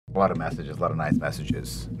A lot of messages, a lot of nice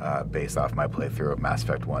messages based off my playthrough of Mass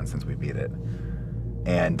Effect 1 since we beat it.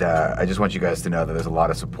 And I just want you guys to know that there's a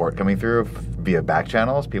lot of support coming through via back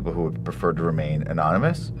channels, people who would prefer to remain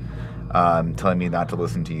anonymous, telling me not to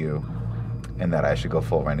listen to you and that I should go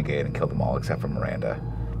full Renegade and kill them all except for Miranda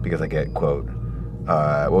because I get, quote,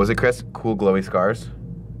 what was it, Chris? Cool glowy scars?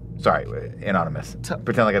 Sorry, anonymous.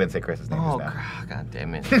 Pretend like I didn't say Chris's name just now. Oh, God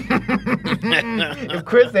damn it. If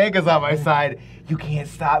Chris Anka's on my side, you can't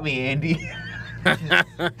stop me, Andy.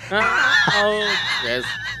 Oh, Chris.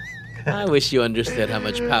 I wish you understood how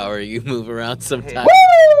much power you move around sometimes.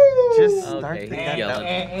 Woo! Just start Okay, the he's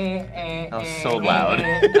yelling. That was so loud.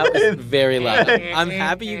 That was very loud. I'm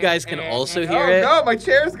happy you guys can also hear it. Oh, no, my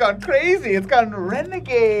chair's gone crazy. It's gone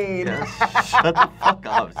Renegade. Shut the fuck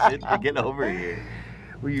up, Sid. Get over here.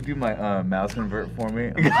 Will you do my mouse invert for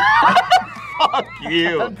me? Fuck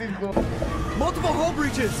you. Multiple hull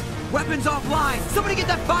breaches! Weapons offline! Somebody get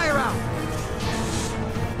that fire out!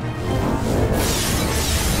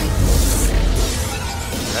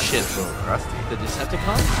 That Shit. shit's a little crusty. The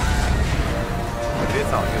Decepticon? It did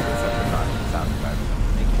sound like a Decepticon. It sounded bad.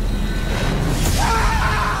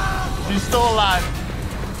 She's still alive.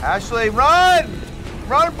 Ashley, run!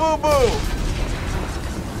 Run, boo-boo!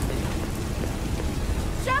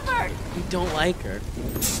 Shepard! We don't like her.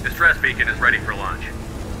 Distress beacon is ready for launch.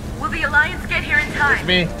 Will the Alliance get here in time? It's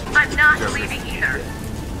me. I'm not leaving either.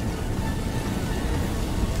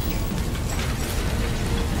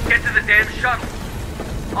 Get to the damn shuttle.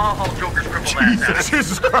 I'll haul Joker's crippled ass out.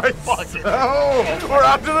 Jesus Christ! Oh, we're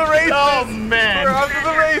off to the races! Oh, man. We're off to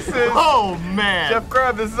the races! Oh, man. Jeff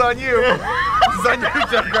Grubb, this is on you. This is on you,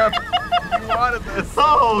 Jeff Grubb. You wanted this.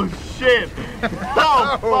 Oh, shit.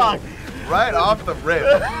 Oh, fuck. Right off the rip.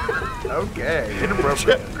 Okay.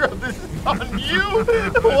 Inappropriate. Jeff Grubb, this is on you.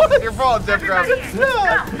 What's your fault, Jeff Grubb? Everybody,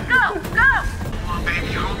 go, go, go! Come on,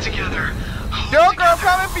 baby, hold together. Joker, I'm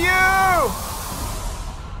coming for you!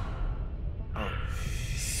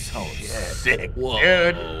 So sick, Whoa.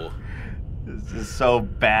 dude. This is so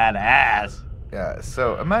badass. Yeah,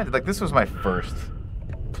 so imagine, like, this was my first,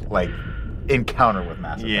 like, encounter with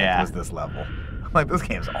Mass Effect. Yeah. Was this level. I'm like, this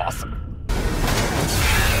game's awesome.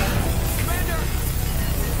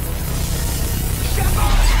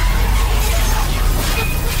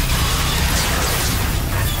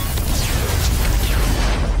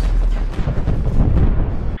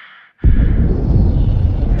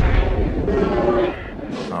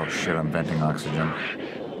 Oh shit, I'm venting oxygen.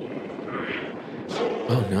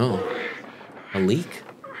 Oh no. A leak?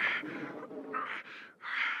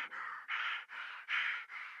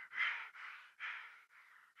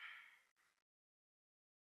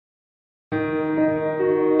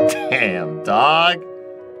 Damn, dog.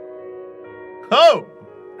 Oh!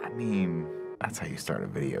 I mean, that's how you start a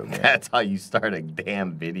video game. That's how you start a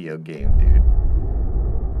damn video game, dude.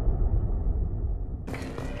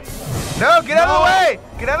 No, get out of the way!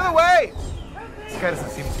 Get out of the way! This guy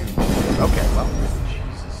doesn't seem to... Okay, well,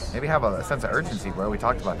 Jesus. Maybe have a sense of urgency, bro. We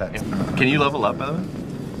talked about that. Can you level up, by the way?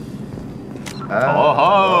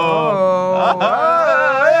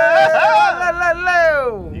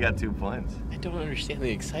 You got 2 points. I don't understand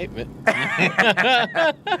the excitement.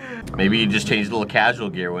 Maybe you just change a little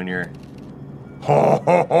casual gear when you're... That's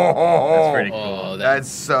That's pretty cool. Oh, That's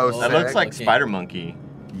so That sick. looks like Okay. Spider Monkey.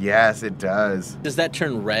 Yes, it does. Does that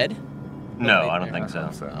turn red? No, I don't think so.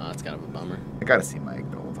 Oh, that's kind of a bummer. I gotta see Mike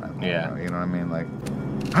the whole time. Yeah. You know what I mean? Like...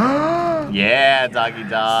 Yeah, doggy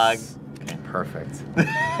dog. Perfect.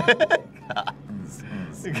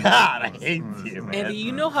 God, I hate you, man. Andy,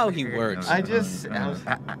 you know how he works.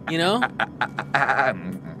 You know?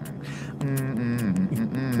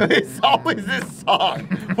 It's always this song.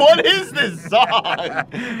 What is this song?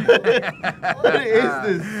 What is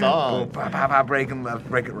this song? Breaking left,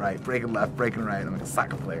 breaking right, breaking left, breaking right. I'm like a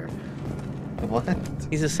soccer player. What?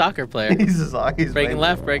 He's a soccer player. He's a soccer. He's Breaking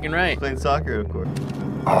left, breaking right. Playing soccer, of course.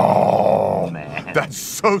 Oh, man. That's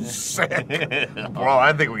so sick. Bro,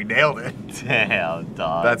 I think we nailed it. Damn,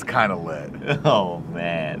 dog. That's kind of lit. Oh,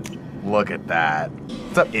 man. Look at that.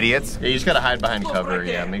 What's up, idiots? Yeah, you just gotta hide behind Look cover. right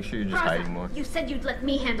Yeah, there. make sure you're just hiding more. You said you'd let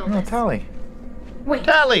me handle No, this. Tally. Wait,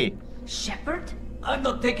 Tally! Shepard? I'm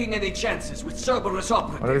not taking any chances with Cerberus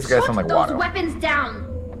operatives. What do these guys sound like Put those Watto? weapons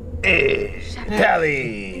down. Hey, Shepard,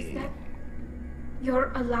 Tally. Is that...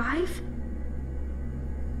 You're alive?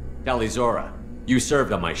 Talizora, you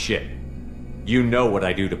served on my ship. You know what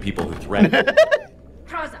I do to people who threaten.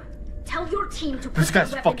 Praza, tell your team to put This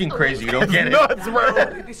guy's their fucking weapons crazy. You away. don't get it. Nuts,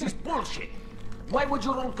 bro. This is bullshit. Why would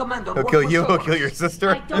your old commander He'll work kill for you, he'll Cerberus? kill your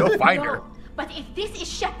sister, I don't he'll find know. her. But if this is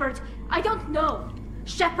Shepard, I don't know.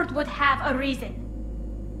 Shepard would have a reason.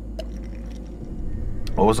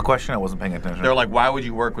 What was the question? I wasn't paying attention. They're like, why would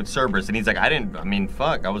you work with Cerberus? And he's like, I mean,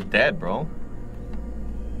 fuck, I was dead, bro.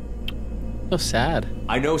 So sad.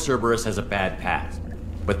 I know Cerberus has a bad past,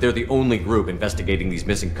 but they're the only group investigating these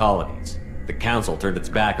missing colonies. The Council turned its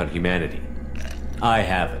back on humanity. I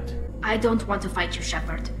haven't. I don't want to fight you,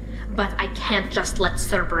 Shepard, but I can't just let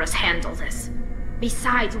Cerberus handle this.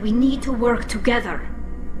 Besides, we need to work together.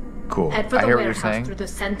 Cool. Head for I the hear what you're warehouse saying. through the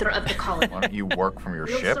center of the colony. Why don't you work from your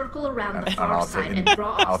We'll ship? circle around the and far I'll side take- and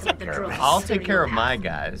draw I'll up take the care of drones. it. I'll so take you care of have my them.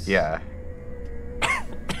 guys. Yeah.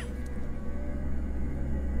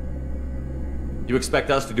 You expect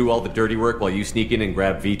us to do all the dirty work while you sneak in and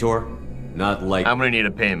grab Vitor? Not like... I'm gonna need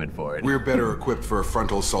a payment for it. We're better equipped for a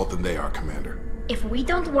frontal assault than they are, Commander. If we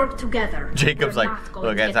don't work together, Jacob's we're like, not going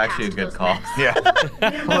look, to that's get actually a past good those call. mechs.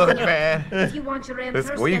 Yeah. Look, man. If you want your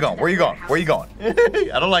Where you going? Where you going? Where you going?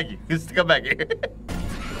 I don't like you. Just come back here.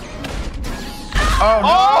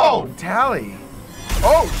 Oh, no! Tally.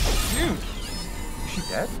 Oh, shoot. Is she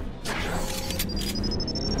dead?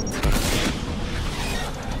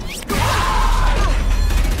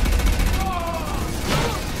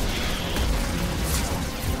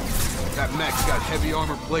 That mech's got heavy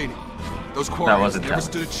armor plating. Those quarries wasn't never Tally.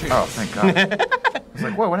 stood a chance. Oh, thank God. I was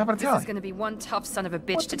like, what happened to This is Tally? gonna be one tough son of a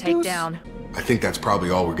bitch to take down. I think that's probably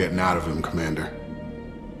all we're getting out of him, Commander.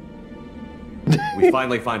 We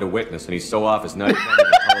finally find a witness, and he's so off his nut he can't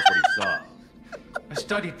even tell us what he saw. I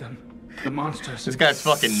studied them. The monsters. This guy's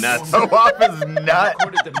fucking nuts. So off his I nut.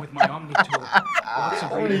 recorded them with my Omni tool. Lots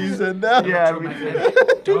of readings. that? Yeah,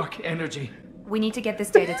 Electromagnetic, dark energy. We need to get this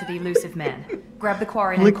data to the elusive man. Grab the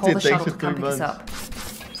quarry and Look, then call the it takes shuttle to us come 3 pick us months. up.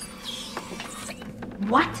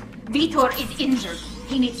 What? Vitor is injured.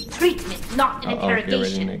 He needs treatment, not an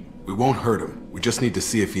interrogation. We won't hurt him. We just need to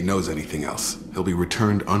see if he knows anything else. He'll be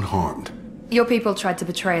returned unharmed. Your people tried to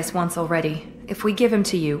betray us once already. If we give him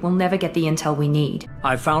to you, we'll never get the intel we need.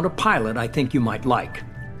 I found a pilot I think you might like.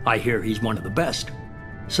 I hear he's one of the best.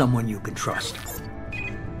 Someone you can trust.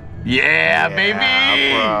 Yeah,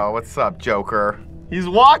 baby! Bro, what's up, Joker? He's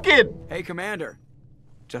walking! Hey, Commander.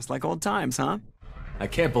 Just like old times, huh? I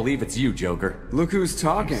can't believe it's you, Joker. Look who's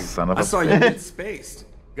talking. Son of I a saw you bitch. get spaced.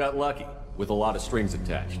 Got lucky, with a lot of strings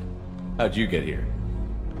attached. How'd you get here?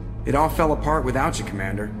 It all fell apart without you,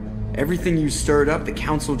 Commander. Everything you stirred up, the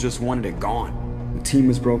Council just wanted it gone. The team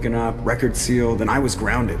was broken up, record sealed, and I was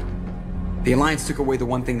grounded. The Alliance took away the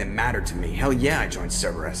one thing that mattered to me. Hell yeah, I joined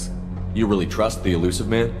Cerberus. You really trust the elusive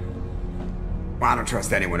man? Well, I don't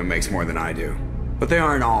trust anyone who makes more than I do. But they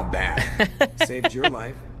aren't all bad. Saved your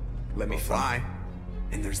life. Let me fly.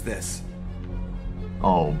 And there's this.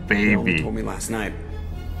 Oh, They only baby. told me last night.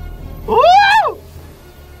 Woo!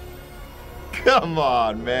 Come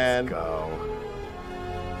on, man. Go.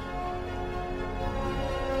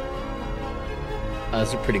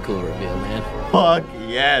 That's a pretty cool reveal, man. Fuck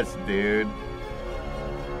yes, dude.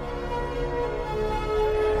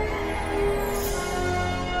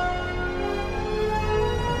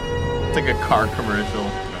 It's like a car commercial.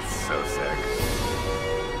 That's so sick.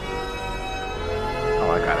 Oh,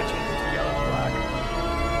 I gotta change it to yellow and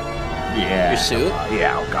black. Yeah. Your suit?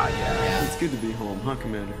 Yeah, oh God, yeah. It's good to be home, huh,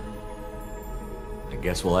 Commander? I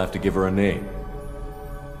guess we'll have to give her a name.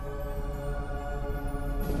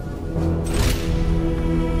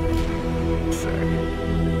 Sick.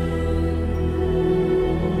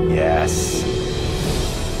 Yes.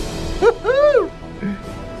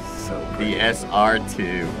 So pretty. The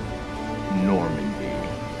SR2 Normandy.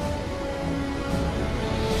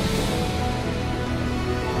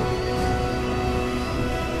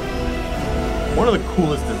 One of the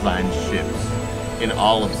coolest designed ships in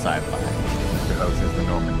all of sci-fi. Mr. Host is the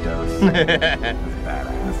Norman Dose. That's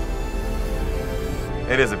badass.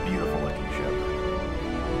 It is a beautiful looking ship.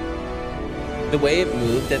 The way it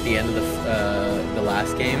moved at the end of the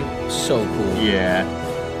last game, so cool. Yeah.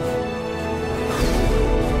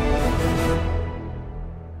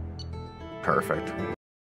 Perfect.